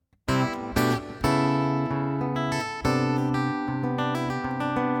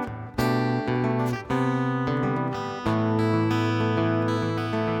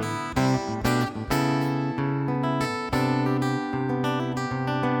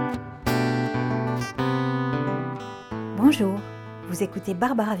Bonjour, vous écoutez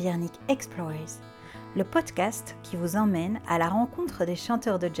Barbara Wiernik Explorers, le podcast qui vous emmène à la rencontre des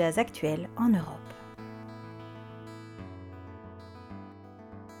chanteurs de jazz actuels en Europe.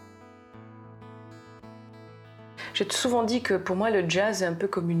 J'ai souvent dit que pour moi le jazz est un peu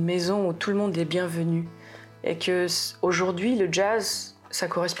comme une maison où tout le monde est bienvenu et que aujourd'hui le jazz ça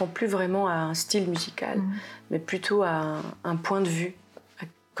correspond plus vraiment à un style musical mais plutôt à un point de vue, à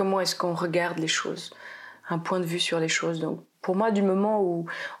comment est-ce qu'on regarde les choses, un point de vue sur les choses. Donc pour moi du moment où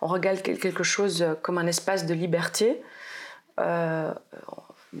on regarde quelque chose comme un espace de liberté,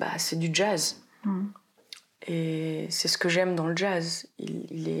 c'est du jazz. Et c'est ce que j'aime dans le jazz.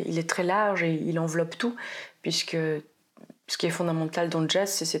 Il est très large et il enveloppe tout, puisque ce qui est fondamental dans le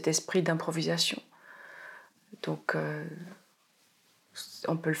jazz, c'est cet esprit d'improvisation. Donc,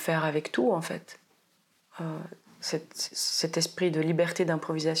 on peut le faire avec tout, en fait. Cet esprit de liberté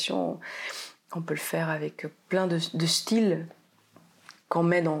d'improvisation, on peut le faire avec plein de styles qu'on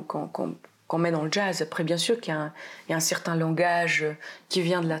met dans le jazz. Après, bien sûr qu'il y a un certain langage qui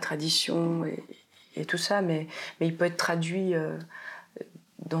vient de la tradition et tout ça, mais il peut être traduit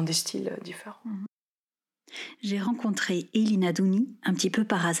dans des styles différents. J'ai rencontré Elina Douni un petit peu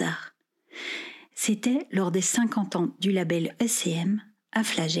par hasard. C'était lors des 50 ans du label ECM à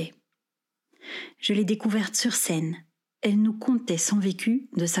Flagey. Je l'ai découverte sur scène. Elle nous contait son vécu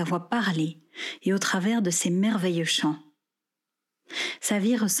de sa voix parlée et au travers de ses merveilleux chants. Sa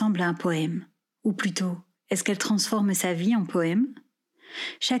vie ressemble à un poème, ou plutôt, est-ce qu'elle transforme sa vie en poème ?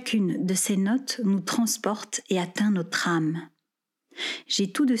 Chacune de ces notes nous transporte et atteint notre âme.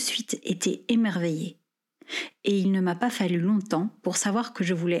 J'ai tout de suite été émerveillée. Et il ne m'a pas fallu longtemps pour savoir que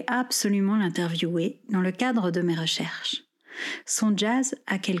je voulais absolument l'interviewer dans le cadre de mes recherches. Son jazz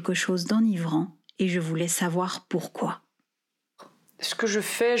a quelque chose d'enivrant et je voulais savoir pourquoi. Ce que je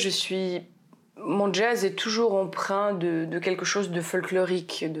fais, mon jazz est toujours empreint de quelque chose de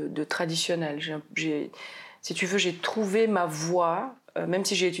folklorique, de traditionnel. Si tu veux, j'ai trouvé ma voix, même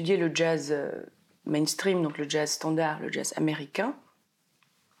si j'ai étudié le jazz mainstream, donc le jazz standard, le jazz américain.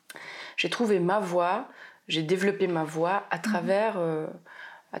 J'ai trouvé ma voix, j'ai développé ma voix à travers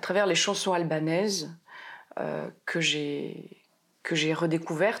les chansons albanaises que j'ai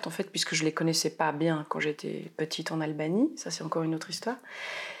redécouvertes, en fait, puisque je ne les connaissais pas bien quand j'étais petite en Albanie. Ça, c'est encore une autre histoire.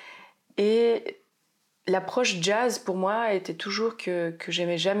 Et l'approche jazz, pour moi, était toujours que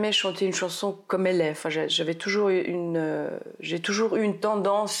j'aimais jamais chanter une chanson comme elle est. Enfin, j'ai toujours eu une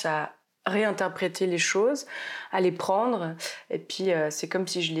tendance à réinterpréter les choses, à les prendre. Et puis, c'est comme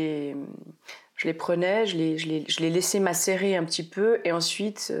si je les prenais, je les laissais macérer un petit peu. Et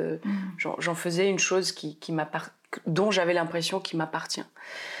ensuite, j'en faisais une chose dont j'avais l'impression qu'il m'appartient.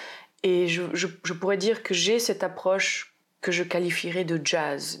 Et je pourrais dire que j'ai cette approche que je qualifierais de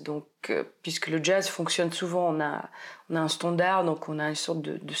jazz. Donc, puisque le jazz fonctionne souvent, on a un standard, donc on a une sorte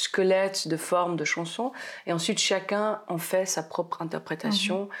de squelette, de forme, de chanson, et ensuite chacun en fait sa propre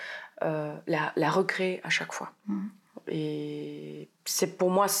interprétation, la recrée à chaque fois. Et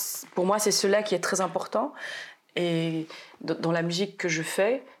pour moi, c'est cela qui est très important. Et dans la musique que je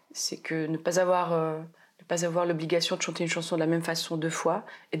fais, c'est que ne pas avoir l'obligation de chanter une chanson de la même façon deux fois,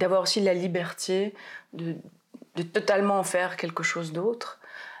 et d'avoir aussi la liberté de totalement en faire quelque chose d'autre.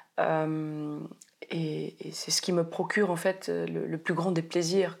 Et c'est ce qui me procure en fait le plus grand des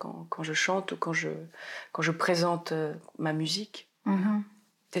plaisirs quand je chante ou quand je présente ma musique.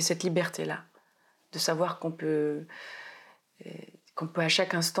 C'est cette liberté-là, de savoir qu'on peut à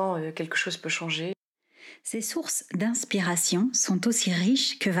chaque instant, quelque chose peut changer. Ses sources d'inspiration sont aussi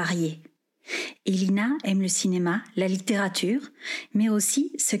riches que variées. Elina aime le cinéma, la littérature, mais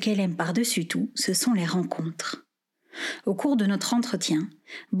aussi ce qu'elle aime par-dessus tout, ce sont les rencontres. Au cours de notre entretien,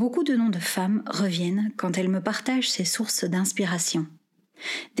 beaucoup de noms de femmes reviennent quand elle me partage ses sources d'inspiration.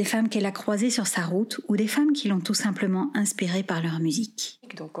 Des femmes qu'elle a croisées sur sa route ou des femmes qui l'ont tout simplement inspirée par leur musique.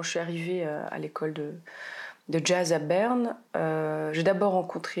 Donc, quand je suis arrivée à l'école de jazz à Berne, j'ai d'abord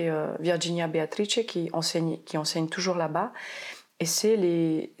rencontré Virginia Beatrice qui enseigne toujours là-bas. Et c'est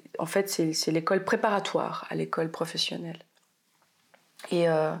l'école préparatoire à l'école professionnelle. Et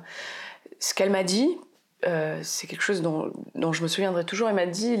ce qu'elle m'a dit, c'est quelque chose dont je me souviendrai toujours. Elle m'a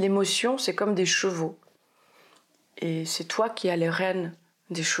dit, l'émotion, c'est comme des chevaux. Et c'est toi qui as les rênes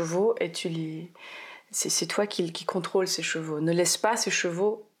des chevaux et c'est toi qui contrôle ces chevaux. Ne laisse pas ces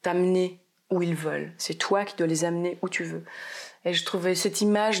chevaux t'amener où ils veulent. C'est toi qui dois les amener où tu veux. Et je trouvais cette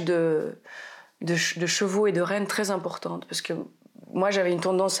image de chevaux et de rênes très importante parce que moi, j'avais une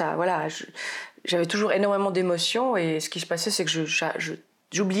tendance j'avais toujours énormément d'émotions et ce qui se passait, c'est que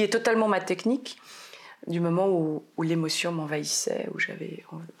j'oubliais totalement ma technique du moment où l'émotion m'envahissait, où j'avais...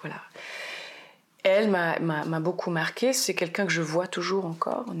 Voilà. Elle m'a beaucoup marquée. C'est quelqu'un que je vois toujours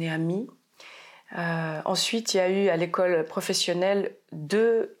encore. On est amis. Ensuite, il y a eu à l'école professionnelle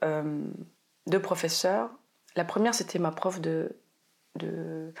deux professeurs. La première, c'était ma prof de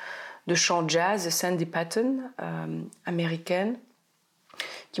chant jazz, Sandy Patton, américaine,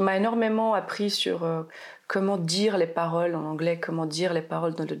 qui m'a énormément appris sur comment dire les paroles en anglais, comment dire les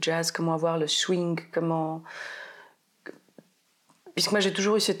paroles dans le jazz, comment avoir le swing, puisque moi j'ai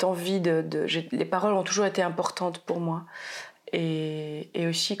toujours eu cette envie les paroles ont toujours été importantes pour moi. Et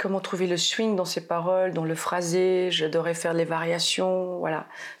aussi comment trouver le swing dans ces paroles, dans le phrasé. J'adorais faire les variations, voilà.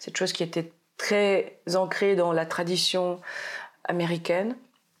 Cette chose qui était très ancrée dans la tradition américaine.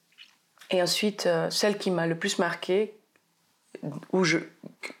 Et ensuite, celle qui m'a le plus marquée,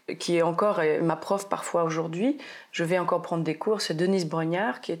 qui est encore ma prof parfois aujourd'hui, je vais encore prendre des cours, c'est Denise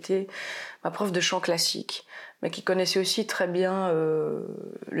Brognard, qui était ma prof de chant classique, mais qui connaissait aussi très bien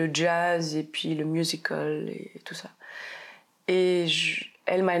le jazz et puis le musical et tout ça. Et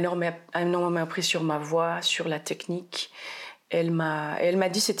elle m'a énormément appris sur ma voix, sur la technique. Elle m'a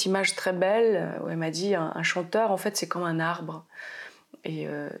dit cette image très belle, où elle m'a dit un chanteur, en fait, c'est comme un arbre. Et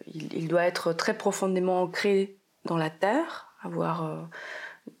il doit être très profondément ancré dans la terre,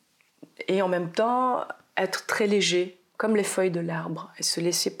 et en même temps être très léger, comme les feuilles de l'arbre, et se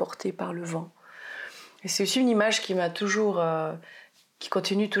laisser porter par le vent. Et c'est aussi une image qui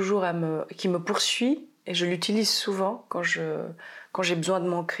continue toujours qui me poursuit, et je l'utilise souvent quand j'ai besoin de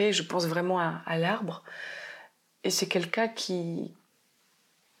m'ancrer. Je pense vraiment à l'arbre. Et c'est quelqu'un qui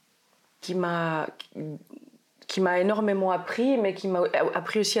m'a énormément appris, mais qui m'a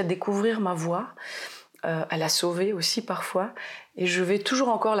appris aussi à découvrir ma voix, à la sauver aussi parfois. Et je vais toujours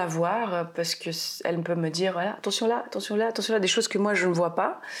encore la voir parce qu'elle peut me dire voilà, attention là, attention là, attention là, des choses que moi je ne vois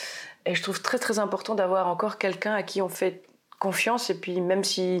pas. Et je trouve très très important d'avoir encore quelqu'un à qui on fait confiance, et puis même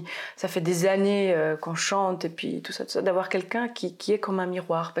si ça fait des années qu'on chante et puis tout ça, d'avoir quelqu'un qui est comme un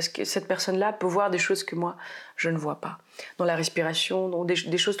miroir, parce que cette personne-là peut voir des choses que moi je ne vois pas, dans la respiration, dans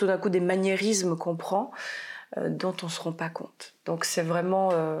des choses tout d'un coup, des maniérismes qu'on prend dont on ne se rend pas compte. Donc c'est vraiment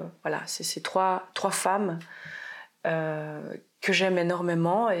voilà, c'est ces trois femmes que j'aime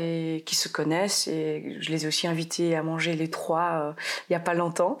énormément et qui se connaissent, et je les ai aussi invitées à manger les trois il n'y a pas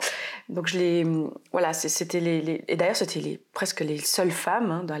longtemps. Donc voilà, c'était et d'ailleurs c'était presque les seules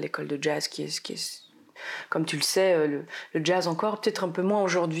femmes dans l'école de jazz qui est comme tu le sais, le jazz encore, peut-être un peu moins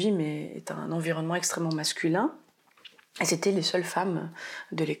aujourd'hui, mais est un environnement extrêmement masculin. Et c'était les seules femmes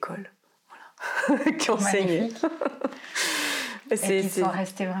de l'école, voilà, qui enseignaient. Et qui sont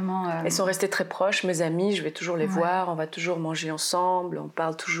restées vraiment... Elles sont restées très proches, mes amies, je vais toujours les voir, on va toujours manger ensemble, on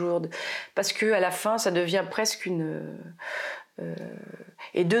parle toujours... Parce qu'à la fin, ça devient presque une...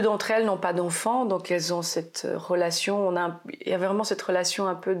 Et deux d'entre elles n'ont pas d'enfants, donc elles ont cette relation, il y a vraiment cette relation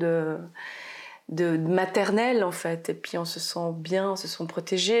un peu de maternelle en fait, et puis on se sent bien, on se sent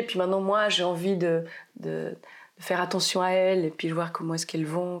protégé, et puis maintenant moi j'ai envie de faire attention à elles, et puis voir comment est-ce qu'elles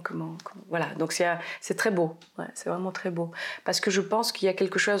vont, voilà. Donc c'est très beau, ouais, c'est vraiment très beau, parce que je pense qu'il y a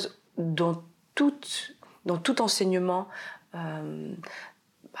quelque chose dans tout enseignement,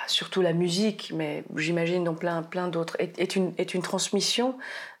 surtout la musique, mais j'imagine dans plein d'autres, est une transmission.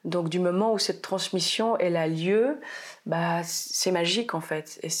 Donc du moment où cette transmission elle a lieu, c'est magique en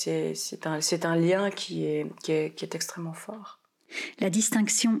fait, et c'est un lien qui est extrêmement fort. La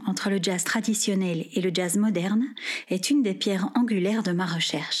distinction entre le jazz traditionnel et le jazz moderne est une des pierres angulaires de ma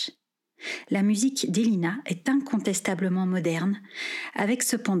recherche. La musique d'Elina est incontestablement moderne, avec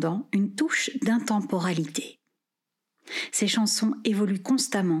cependant une touche d'intemporalité. Ses chansons évoluent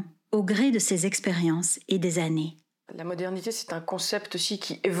constamment au gré de ses expériences et des années. La modernité, c'est un concept aussi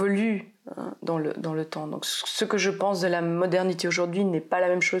qui évolue dans le temps. Donc, ce que je pense de la modernité aujourd'hui n'est pas la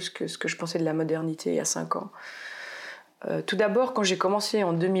même chose que ce que je pensais de la modernité il y a 5 ans. Tout d'abord, quand j'ai commencé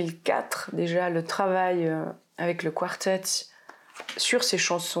en 2004, déjà le travail avec le quartet sur ces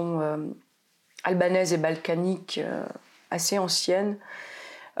chansons albanaises et balkaniques assez anciennes,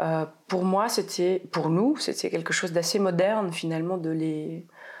 pour nous, c'était quelque chose d'assez moderne finalement de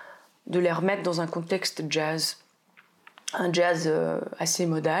les remettre dans un contexte jazz. Un jazz assez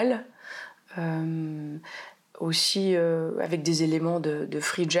modal, aussi avec des éléments de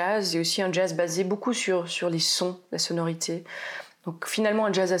free jazz, et aussi un jazz basé beaucoup sur les sons, la sonorité. Donc finalement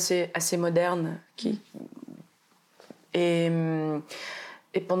un jazz assez moderne. Et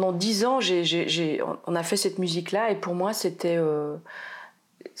pendant 10 ans, on a fait cette musique-là, et pour moi c'était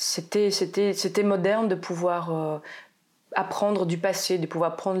moderne de pouvoir apprendre du passé, de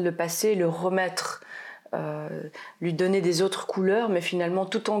pouvoir prendre le passé et le remettre, lui donner des autres couleurs, mais finalement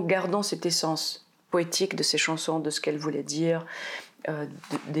tout en gardant cette essence poétique de ces chansons, de ce qu'elles voulaient dire.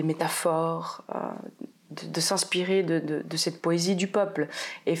 des métaphores, de s'inspirer de cette poésie du peuple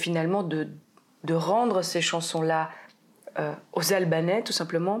et finalement de rendre ces chansons-là aux Albanais, tout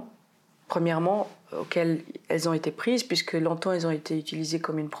simplement, premièrement, auxquelles elles ont été prises, puisque longtemps elles ont été utilisées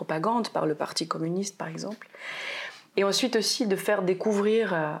comme une propagande par le Parti communiste, par exemple. Et ensuite aussi de faire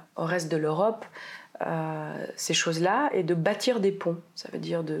découvrir au reste de l'Europe ces choses-là et de bâtir des ponts. Ça veut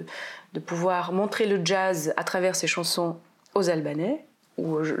dire de pouvoir montrer le jazz à travers ces chansons aux Albanais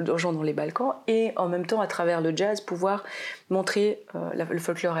ou aux gens dans les Balkans et en même temps à travers le jazz pouvoir montrer le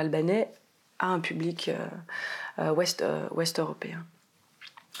folklore albanais à un public ouest-européen.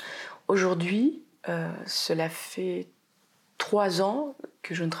 Aujourd'hui, cela fait 3 ans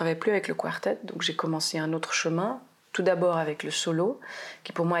que je ne travaille plus avec le quartet, donc j'ai commencé un autre chemin, tout d'abord avec le solo,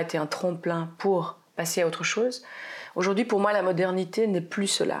 qui pour moi a été un tremplin pour passer à autre chose. Aujourd'hui, pour moi, la modernité n'est plus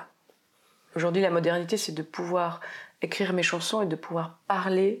cela. Aujourd'hui, la modernité, c'est de pouvoir écrire mes chansons et de pouvoir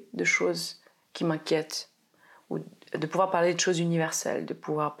parler de choses qui m'inquiètent, ou de pouvoir parler de choses universelles, de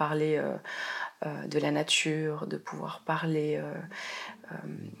pouvoir parler de la nature, de pouvoir parler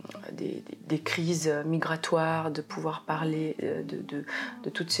des crises migratoires, de pouvoir parler de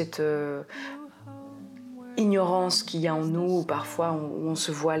toute cette ignorance qu'il y a en nous, où parfois on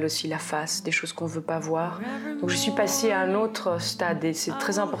se voile aussi la face, des choses qu'on ne veut pas voir. Donc je suis passée à un autre stade et c'est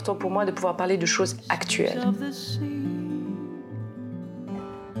très important pour moi de pouvoir parler de choses actuelles.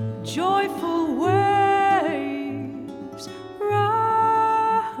 Joyful waves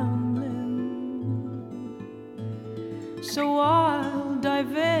rumbling, so I'll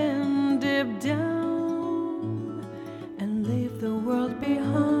dive in deep down and leave the world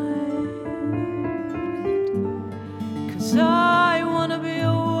behind, 'cause I wanna be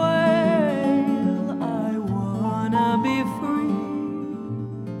a whale, I wanna be free,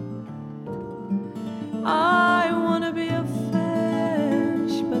 I wanna be a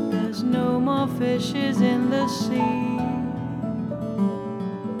fish, but there's no more fishes in the sea.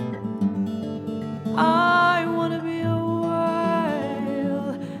 I wanna be a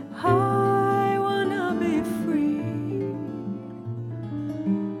whale, I wanna be free.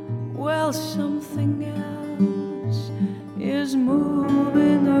 Well, something else is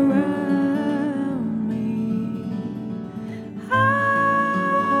moving around me.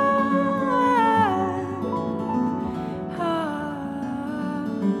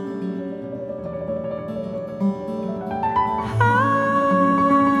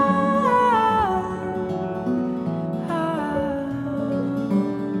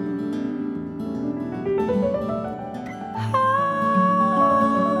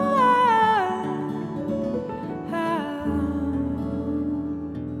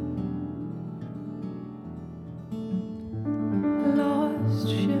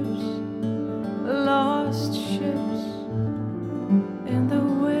 Lost ships in the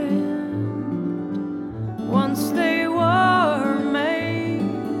wind. Once they were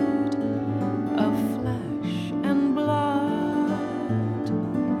made of flesh and blood,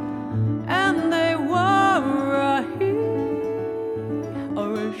 and they were a he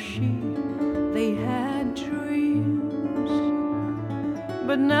or a she. They had dreams,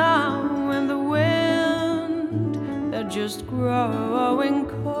 but now in the wind they're just growing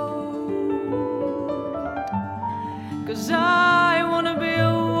cold. 'Cause I wanna be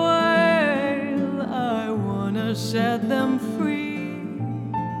a whale, I wanna set them free.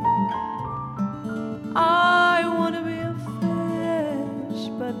 I wanna be a fish,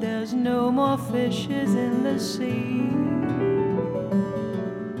 but there's no more fishes in the sea.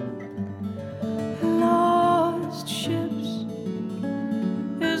 Lost ships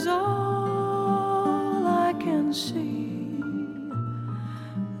is all I can see.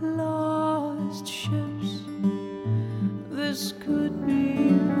 Lost ships, this could be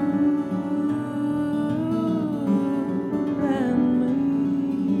you and me.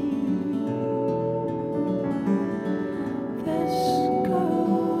 This could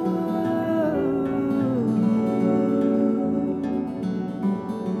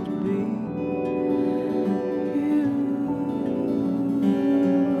be you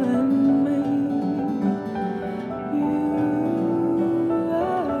and me. You and me.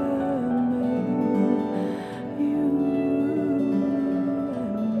 You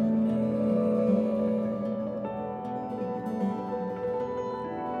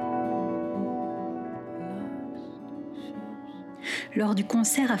Lors du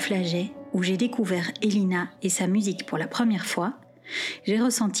concert à Flagey, où j'ai découvert Elina et sa musique pour la première fois, j'ai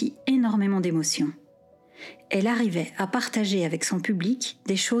ressenti énormément d'émotions. Elle arrivait à partager avec son public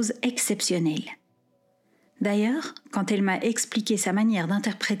des choses exceptionnelles. D'ailleurs, quand elle m'a expliqué sa manière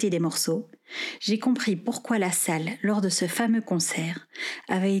d'interpréter des morceaux, j'ai compris pourquoi la salle, lors de ce fameux concert,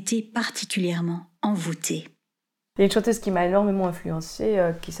 avait été particulièrement envoûtée. Il y a une chanteuse qui m'a énormément influencée,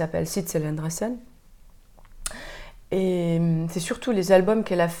 qui s'appelle Sitzel Andresen. Et c'est surtout les albums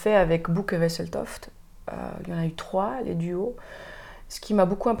qu'elle a fait avec Bouke Wesseltoft. Il y en a eu 3, les duos. Ce qui m'a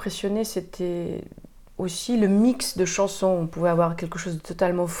beaucoup impressionnée, c'était aussi le mix de chansons. On pouvait avoir quelque chose de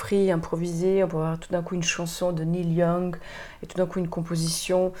totalement free, improvisé. On pouvait avoir tout d'un coup une chanson de Neil Young et tout d'un coup une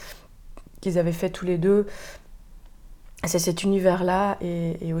composition qu'ils avaient fait tous les deux. C'est cet univers-là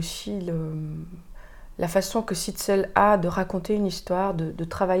et aussi la façon que Sitzel a de raconter une histoire, de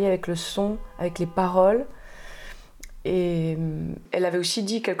travailler avec le son, avec les paroles. Et elle avait aussi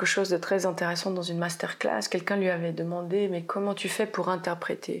dit quelque chose de très intéressant dans une masterclass. Quelqu'un lui avait demandé « Mais comment tu fais pour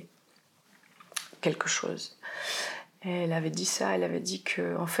interpréter quelque chose ?» Et elle avait dit ça, elle avait dit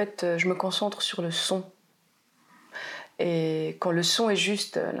que en fait, je me concentre sur le son. Et quand le son est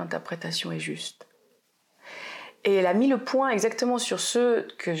juste, l'interprétation est juste. Et elle a mis le point exactement sur ce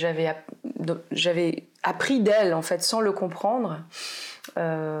que j'avais appris d'elle, en fait, sans le comprendre,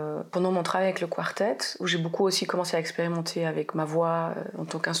 pendant mon travail avec le quartet, où j'ai beaucoup aussi commencé à expérimenter avec ma voix en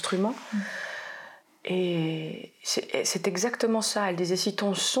tant qu'instrument. Et c'est exactement ça. Elle disait, si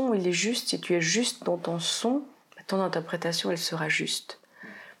ton son il est juste, si tu es juste dans ton son, ton interprétation, elle sera juste.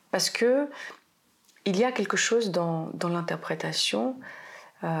 Parce que il y a quelque chose dans l'interprétation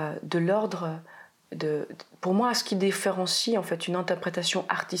de l'ordre pour moi, ce qui différencie en fait une interprétation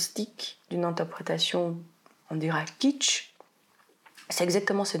artistique d'une interprétation, on dirait kitsch, c'est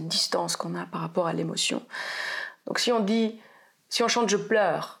exactement cette distance qu'on a par rapport à l'émotion. Donc si on chante « je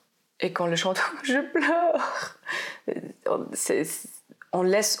pleure » et qu'on le chante « je pleure », on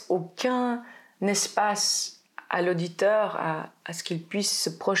laisse aucun espace à l'auditeur à ce qu'il puisse se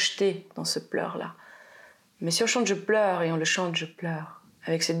projeter dans ce pleur-là. Mais si on chante « je pleure » et on le chante « je pleure »,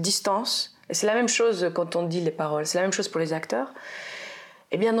 avec cette distance, et c'est la même chose quand on dit les paroles, c'est la même chose pour les acteurs,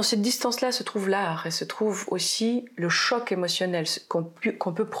 eh bien dans cette distance-là se trouve l'art et se trouve aussi le choc émotionnel qu'on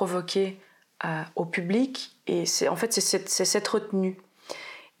peut provoquer au public, et en fait c'est cette retenue.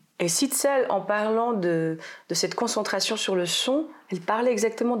 Et Sitzel, en parlant de cette concentration sur le son, elle parlait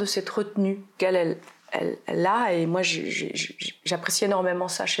exactement de cette retenue qu'elle a, et moi j'apprécie énormément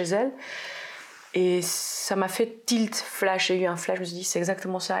ça chez elle. Et ça m'a fait tilt, flash, j'ai eu un flash, je me suis dit c'est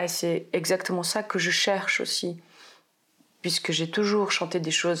exactement ça, et c'est exactement ça que je cherche aussi. Puisque j'ai toujours chanté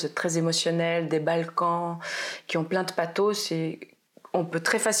des choses très émotionnelles, des Balkans, qui ont plein de pathos, et on peut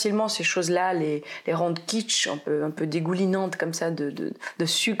très facilement ces choses-là les rendre kitsch, un peu dégoulinantes comme ça, de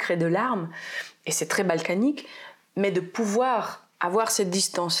sucre et de larmes, et c'est très balkanique, mais de pouvoir avoir cette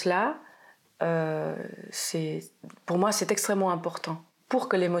distance-là, pour moi c'est extrêmement important, pour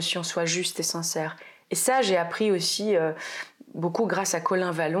que l'émotion soit juste et sincère. Et ça, j'ai appris aussi beaucoup grâce à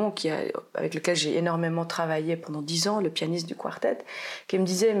Colin Vallon, avec lequel j'ai énormément travaillé pendant 10 ans, le pianiste du quartet, qui me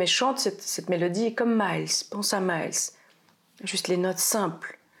disait « Mais chante cette mélodie comme Miles, pense à Miles. Juste les notes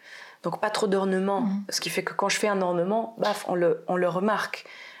simples. Donc pas trop d'ornements. Ce qui fait que quand je fais un ornement, baf, on le remarque.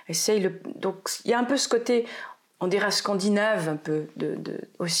 Donc il y a un peu ce côté, on dirait scandinave, un peu,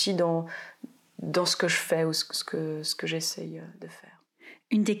 aussi dans ce que je fais ou ce que j'essaye de faire.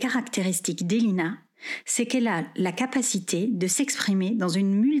 Une des caractéristiques d'Elina, c'est qu'elle a la capacité de s'exprimer dans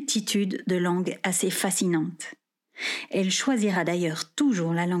une multitude de langues assez fascinantes. Elle choisira d'ailleurs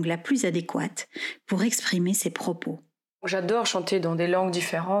toujours la langue la plus adéquate pour exprimer ses propos. J'adore chanter dans des langues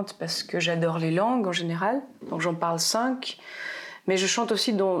différentes parce que j'adore les langues en général, donc j'en parle 5, mais je chante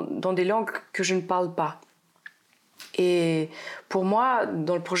aussi dans des langues que je ne parle pas. Et pour moi,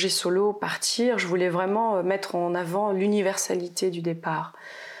 dans le projet solo Partir, je voulais vraiment mettre en avant l'universalité du départ.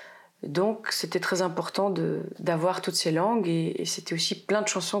 Donc c'était très important d'avoir toutes ces langues, et c'était aussi plein de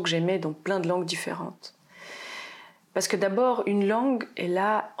chansons que j'aimais dans plein de langues différentes. Parce que d'abord, une langue,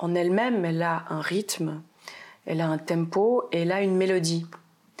 en elle-même, elle a un rythme, elle a un tempo, et elle a une mélodie.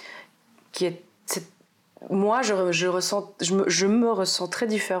 Moi, je me ressens très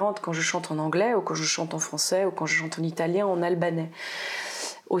différente quand je chante en anglais, ou quand je chante en français, ou quand je chante en italien, en albanais.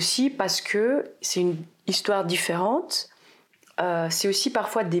 Aussi parce que c'est une histoire différente. C'est aussi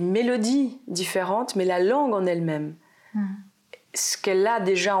parfois des mélodies différentes, mais la langue en elle-même, ce qu'elle a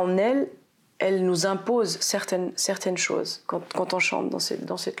déjà en elle, elle nous impose certaines choses quand on chante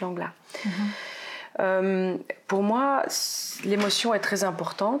dans cette langue-là. Pour moi, l'émotion est très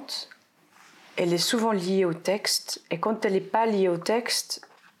importante. Elle est souvent liée au texte, et quand elle n'est pas liée au texte,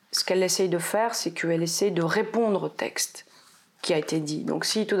 ce qu'elle essaye de faire, c'est qu'elle essaye de répondre au texte qui a été dit. Donc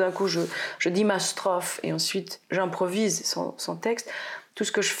si tout d'un coup je dis ma strophe et ensuite j'improvise sans texte, tout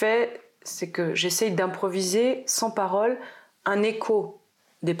ce que je fais, c'est que j'essaye d'improviser sans parole un écho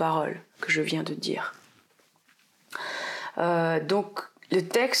des paroles que je viens de dire. Donc le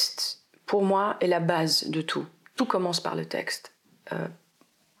texte, pour moi, est la base de tout. Tout commence par le texte.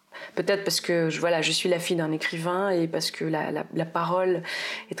 Peut-être parce que je suis la fille d'un écrivain et parce que la parole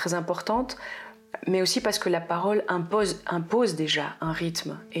est très importante, mais aussi parce que la parole impose déjà un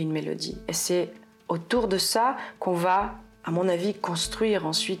rythme et une mélodie. Et c'est autour de ça qu'on va, à mon avis, construire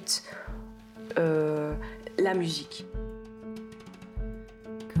ensuite la musique.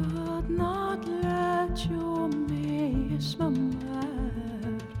 Could not let you miss my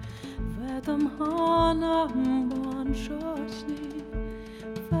mind. Vedam hanam bon shosni.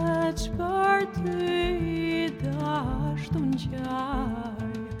 Več party dash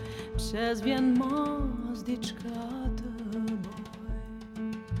tunčaj. Přes vien mazdička teboj.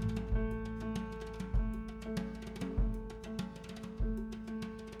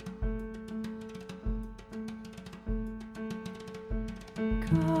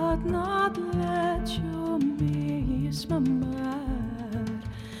 Could not let you miss my mind.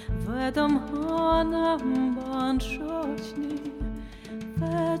 Vedam hanam bon shosni.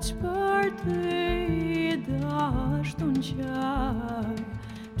 Več party dash tunčaj.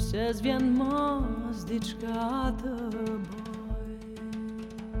 Přes vien mazdička teboj.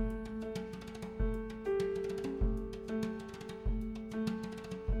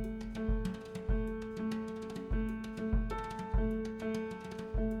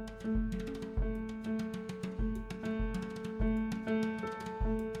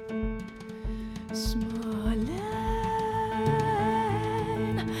 Smalin,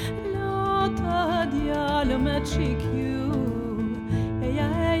 låta dialmet skickju.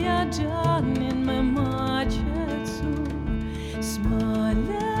 Janin me mačecu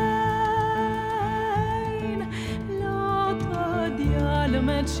Smalin, låta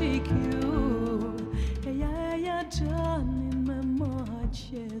dialmet skickju. Janin me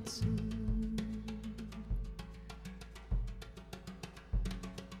mačecu.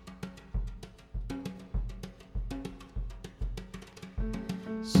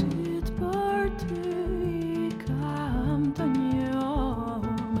 Sitt party kam to njom.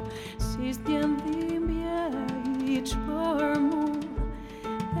 Sist jen dhimbje I qpërmu.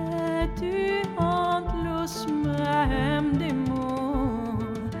 E ty antlus me hemdimu.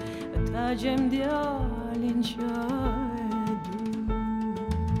 Ta gjem djalin që e du.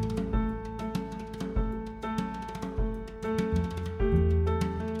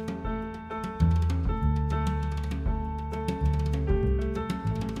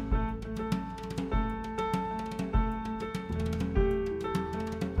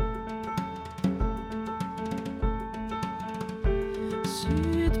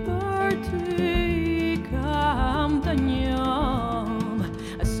 Syt për ty kam të njom.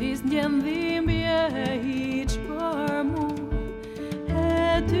 Asis ndjen dhimbje hiq për mu. E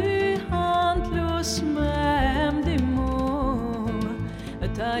ty hantlus me emdimu.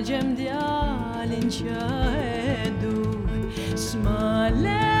 Ta gjem djalin që e du.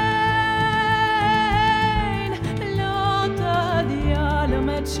 Smalin, låta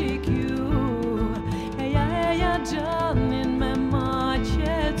djalmet skickju. Eja gjanin me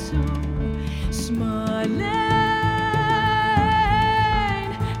mačecu. Smalin,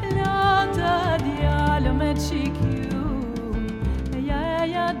 låta djalmet skickju.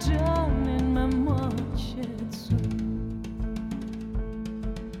 Eja gjanin me mačecu.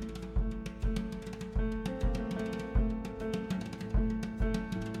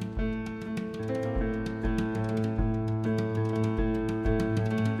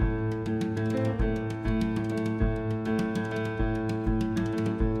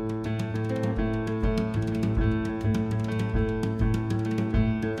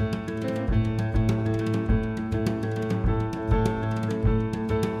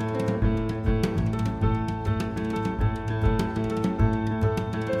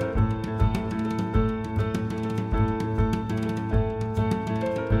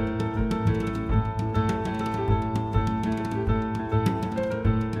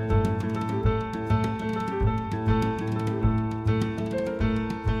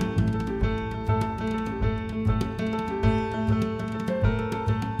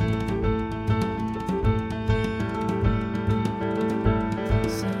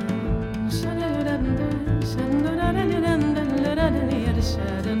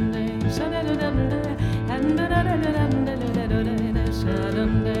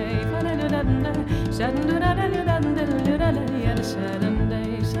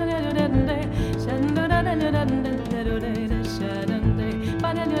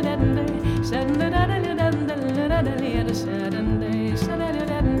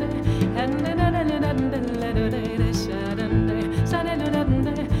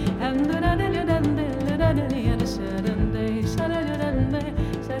 Saturday,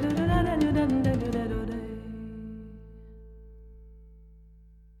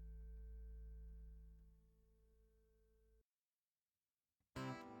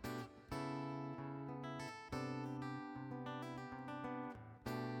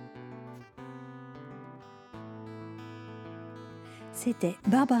 C'était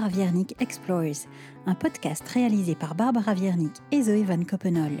Barbara Wiernik Explores, un podcast réalisé par Barbara Wiernik et Zoé Van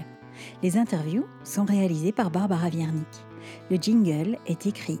Coppenol. Les interviews sont réalisées par Barbara Wiernik. Le jingle est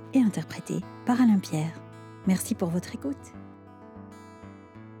écrit et interprété par Alain Pierre. Merci pour votre écoute.